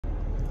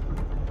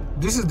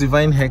this is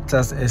Divine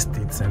Hectares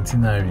Estate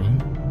Centenary,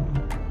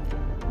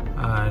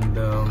 and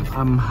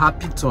I'm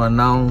happy to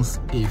announce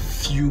a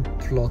few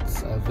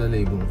plots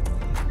available.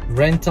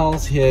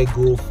 Rentals here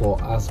go for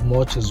as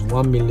much as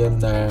 1 million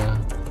naira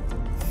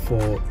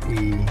for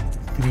a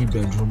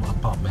 3-bedroom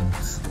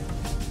apartment,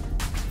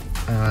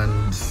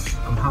 and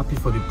I'm happy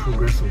for the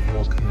progress of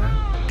work here.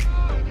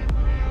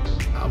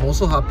 I'm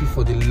also happy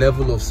for the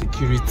level of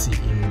security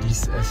in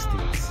this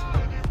estate.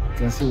 You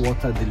can see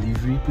water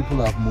delivery, people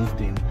have moved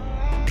in.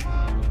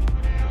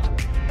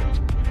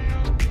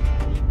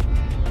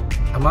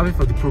 I'm happy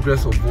for the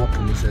progress of work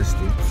in this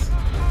estate.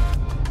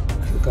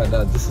 Look at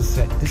that, this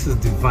is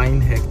Divine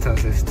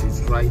Hectares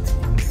Estate right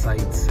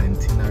inside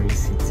Centenary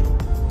City.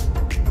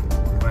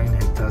 Divine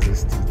Hectares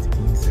Estate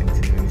in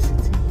Centenary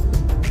City.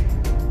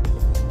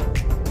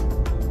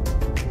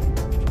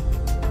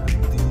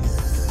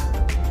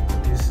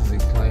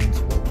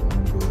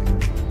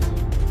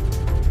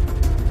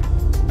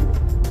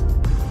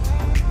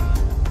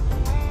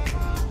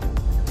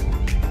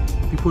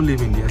 People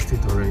live in the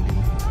estate already,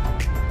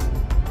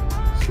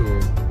 so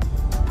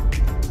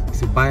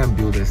it's a buy and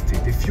build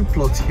estate. A few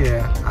plots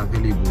here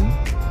available,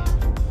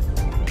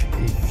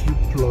 a few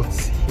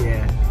plots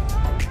here,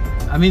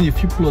 I mean a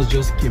few plots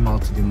just came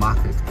out to the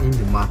market, in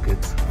the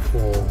market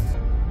for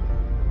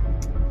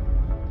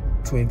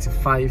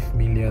 25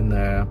 million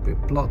naira per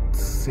plot.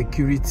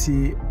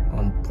 Security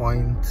on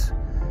point,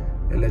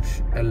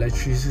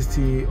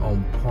 electricity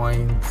on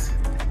point,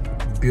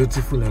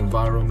 beautiful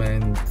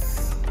environment.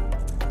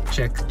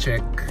 Check.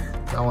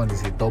 That one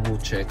is a double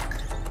check,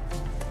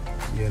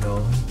 you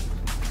know,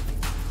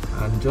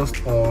 and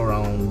just all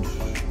around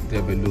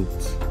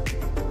developed.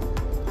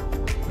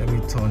 Let me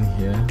turn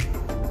here.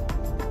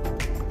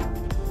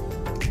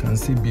 You can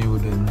see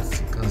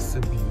buildings.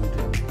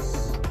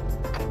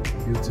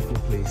 Beautiful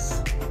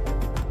place.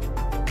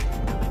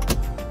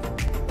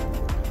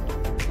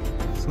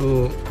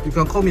 So you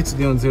can call me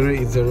today on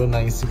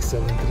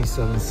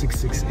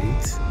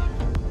 080967376668.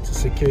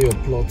 Secure your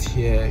plot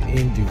here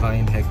in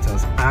Divine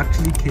Hectares. I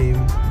actually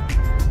came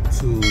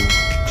to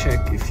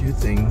check a few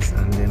things,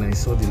 and then I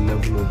saw the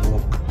level of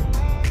work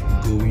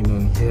going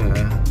on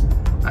here,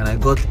 and I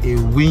got a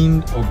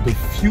wind of the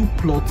few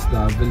plots that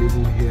are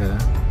available here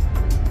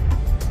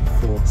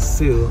for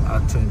sale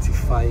at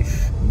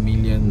 25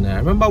 million naira.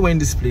 Remember when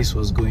this place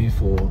was going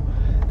for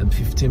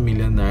 15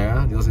 million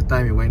naira? There was a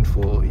time it went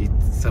for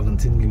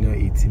 17 million,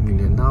 18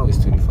 million. Now it's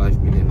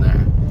 25 million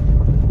naira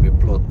per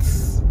plot.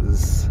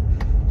 It's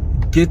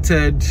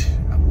gated.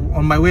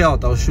 On my way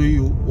out, I'll show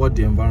you what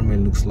the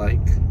environment looks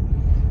like.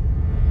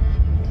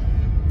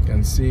 You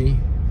can see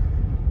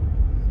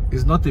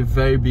it's not a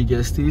very big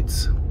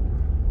estate,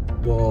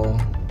 but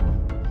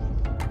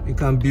you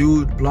can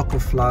build block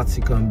of flats.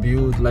 You can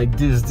build like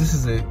this. This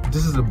is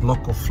a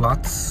block of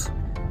flats.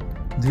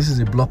 This is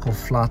a block of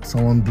flats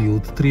someone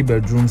built, 3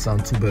 bedrooms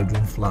and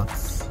 2-bedroom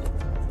flats.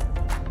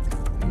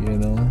 You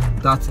know,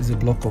 that is a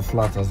block of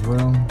flats as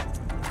well,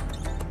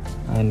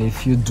 and a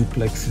few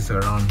duplexes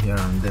around here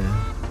and there.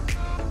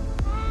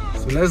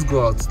 So let's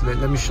go out.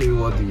 Let me show you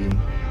what the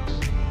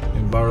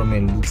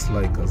environment looks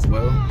like as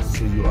well,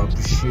 so you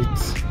appreciate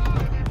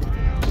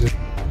it.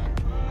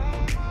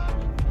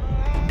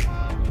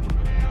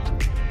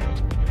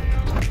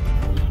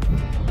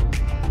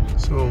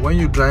 So when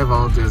you drive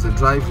out, there's a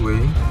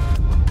driveway,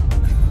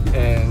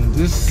 and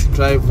this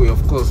driveway,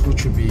 of course,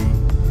 which will be,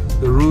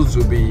 the roads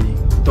will be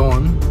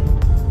done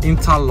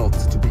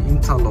interlocked, to be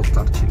interlocked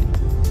actually.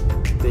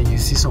 Then you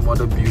see some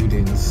other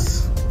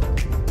buildings,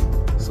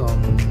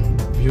 some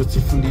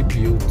beautifully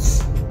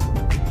built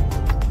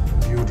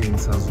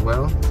buildings as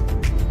well.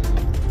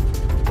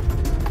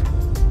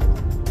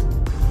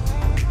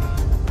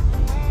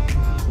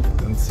 You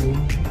can see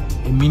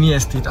a mini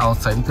estate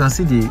outside. You can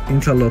see the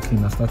interlocking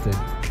has started.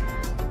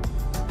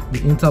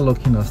 The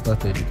interlocking has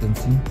started, you can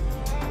see.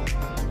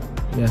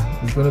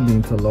 Yeah, it's going to be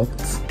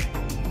interlocked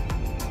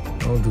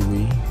all the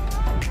way.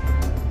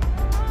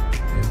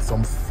 And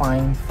some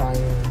fine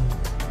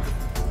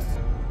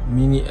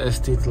mini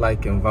estate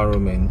like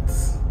environment,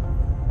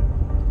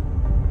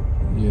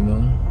 you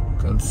know. You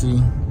can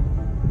see,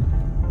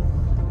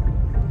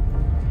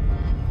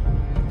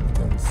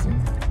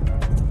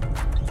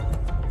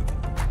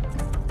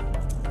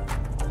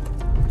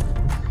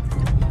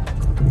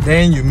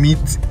 then you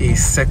meet a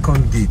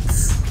second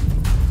gate.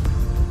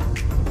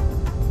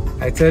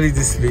 I tell you,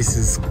 this place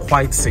is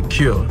quite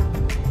secure.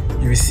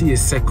 You will see a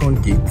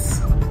second gate.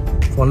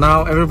 For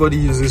now, everybody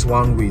uses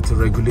one way to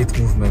regulate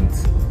movement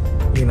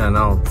in and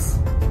out,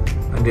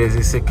 and there's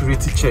a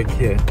security check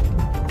here.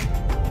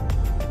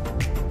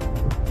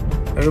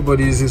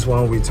 Everybody uses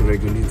one way to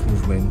regulate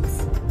movement.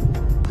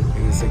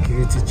 There's a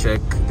security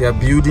check. They are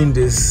building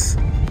this,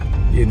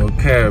 you know,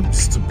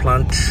 curbs to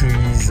plant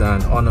trees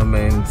and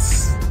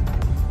ornaments.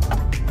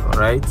 All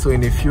right, so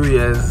in a few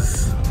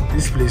years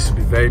this place will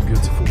be very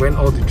beautiful when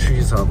all the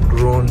trees have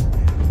grown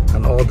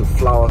and all the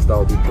flowers that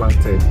will be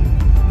planted.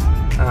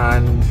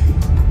 And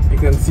you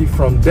can see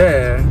from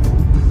there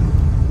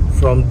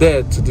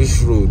to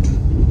this road,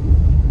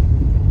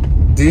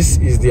 this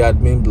is the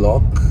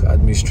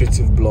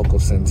administrative block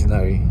of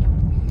Centenary,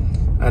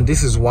 and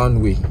this is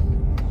one way.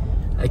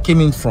 I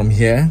came in from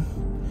here,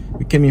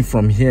 we came in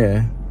from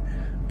here,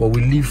 but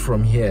we leave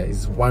from here.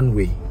 It's one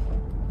way.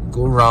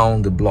 Go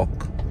round the block.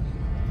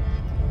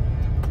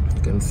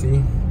 You can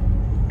see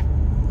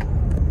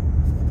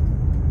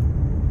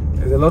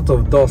there's a lot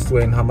of dust.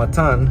 We're in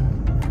Harmattan,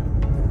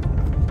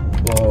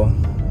 but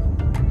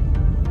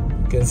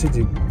you can see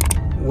the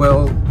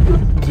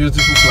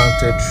beautiful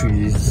planted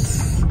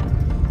trees,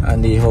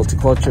 and the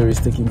horticulture is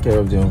taking care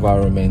of the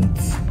environment.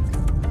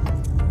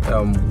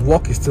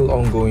 Work is still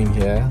ongoing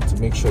here to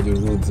make sure the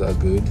roads are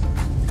good.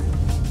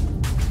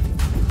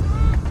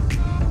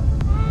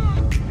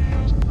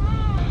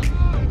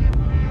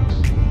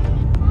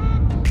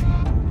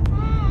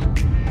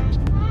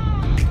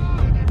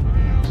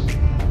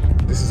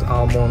 This is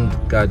Almond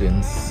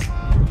Gardens,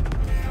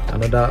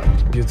 another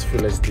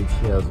beautiful estate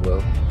here as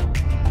well.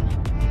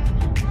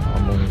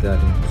 Almond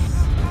Gardens.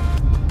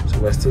 So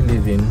we're still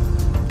living.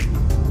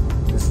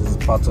 This is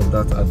part of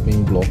that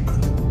admin block.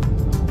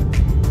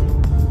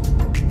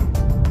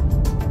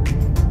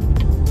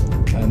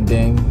 And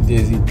then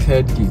there's a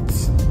third gate.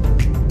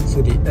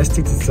 So the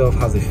estate itself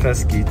has a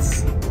first gate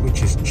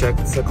which is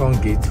checked,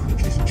 second gate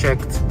which is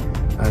checked,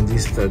 and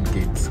this third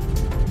gate.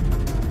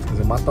 As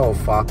a matter of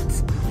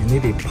fact, you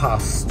need a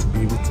pass to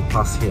be able to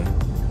pass here.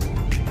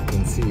 You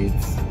can see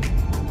it.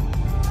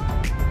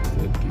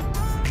 Third gate.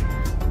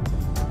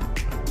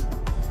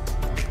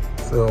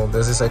 So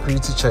there's a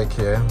security check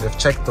here. They've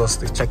checked us,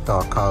 they've checked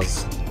our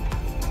cars,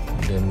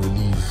 and then we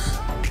leave.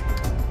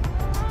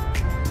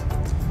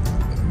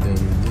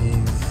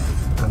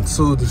 And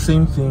so the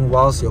same thing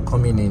whilst you're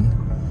coming in,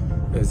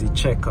 there's a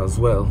check as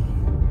well.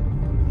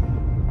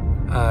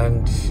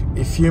 And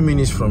a few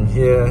minutes from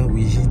here,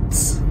 we hit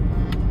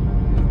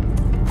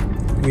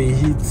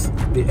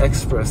the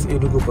express,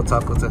 Enugu-Port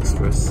Harcourt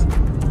Express.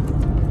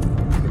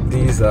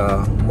 These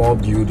are more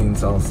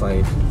buildings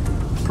outside.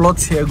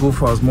 Plots here go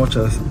for as much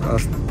as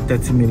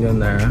 30 million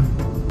naira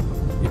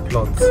a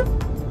plot.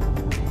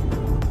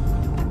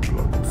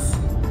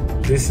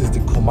 This is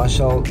the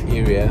commercial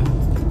area.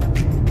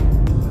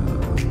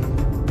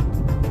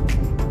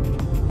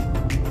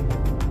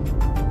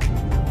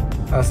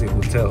 As a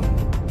hotel,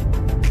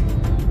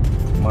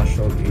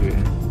 commercial area.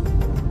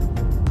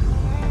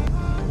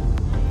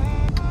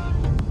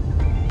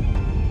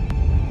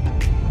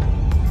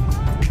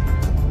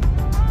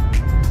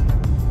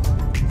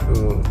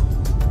 So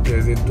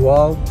there's a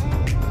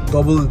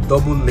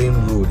double lane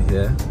road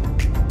here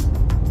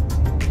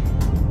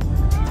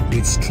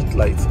with street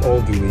lights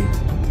all the way.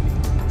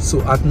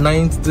 So at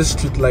night, the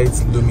street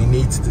lights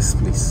illuminate this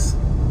place.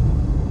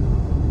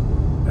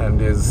 And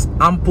there's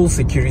ample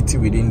security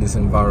within this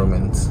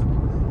environment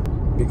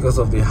because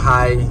of the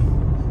high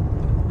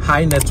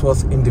net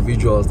worth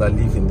individuals that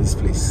live in this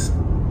place.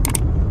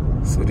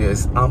 So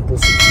there's ample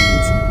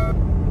security,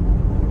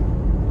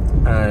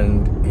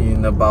 and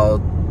in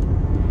about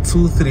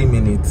 2-3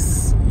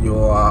 minutes you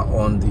are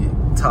on the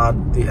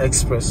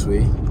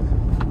expressway,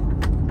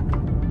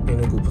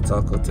 Enugu-Port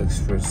Harcourt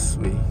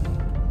Expressway.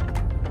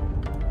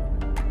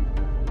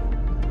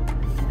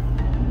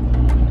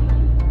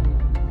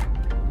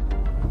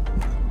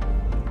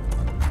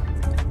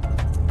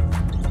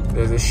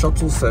 There's a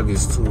shuttle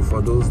service too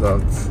for those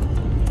that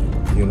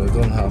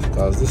don't have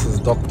cars. This is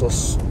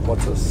doctor's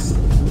quarters.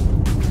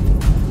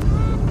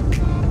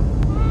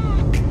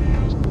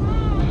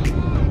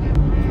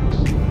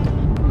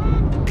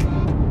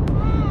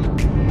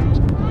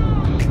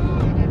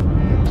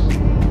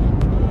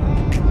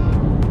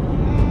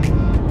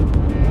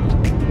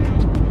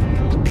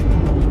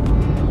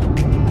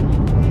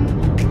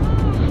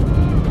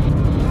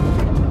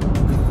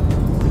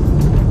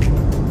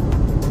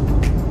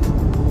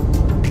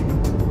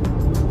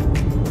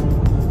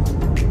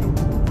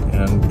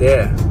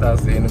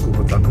 That's the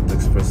Enugu-Port Harcourt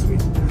Expressway.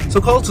 So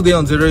call today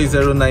on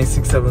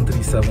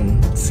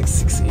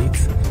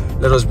 08096737668.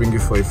 Let us bring you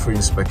for a free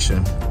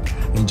inspection.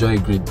 Enjoy a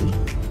great day.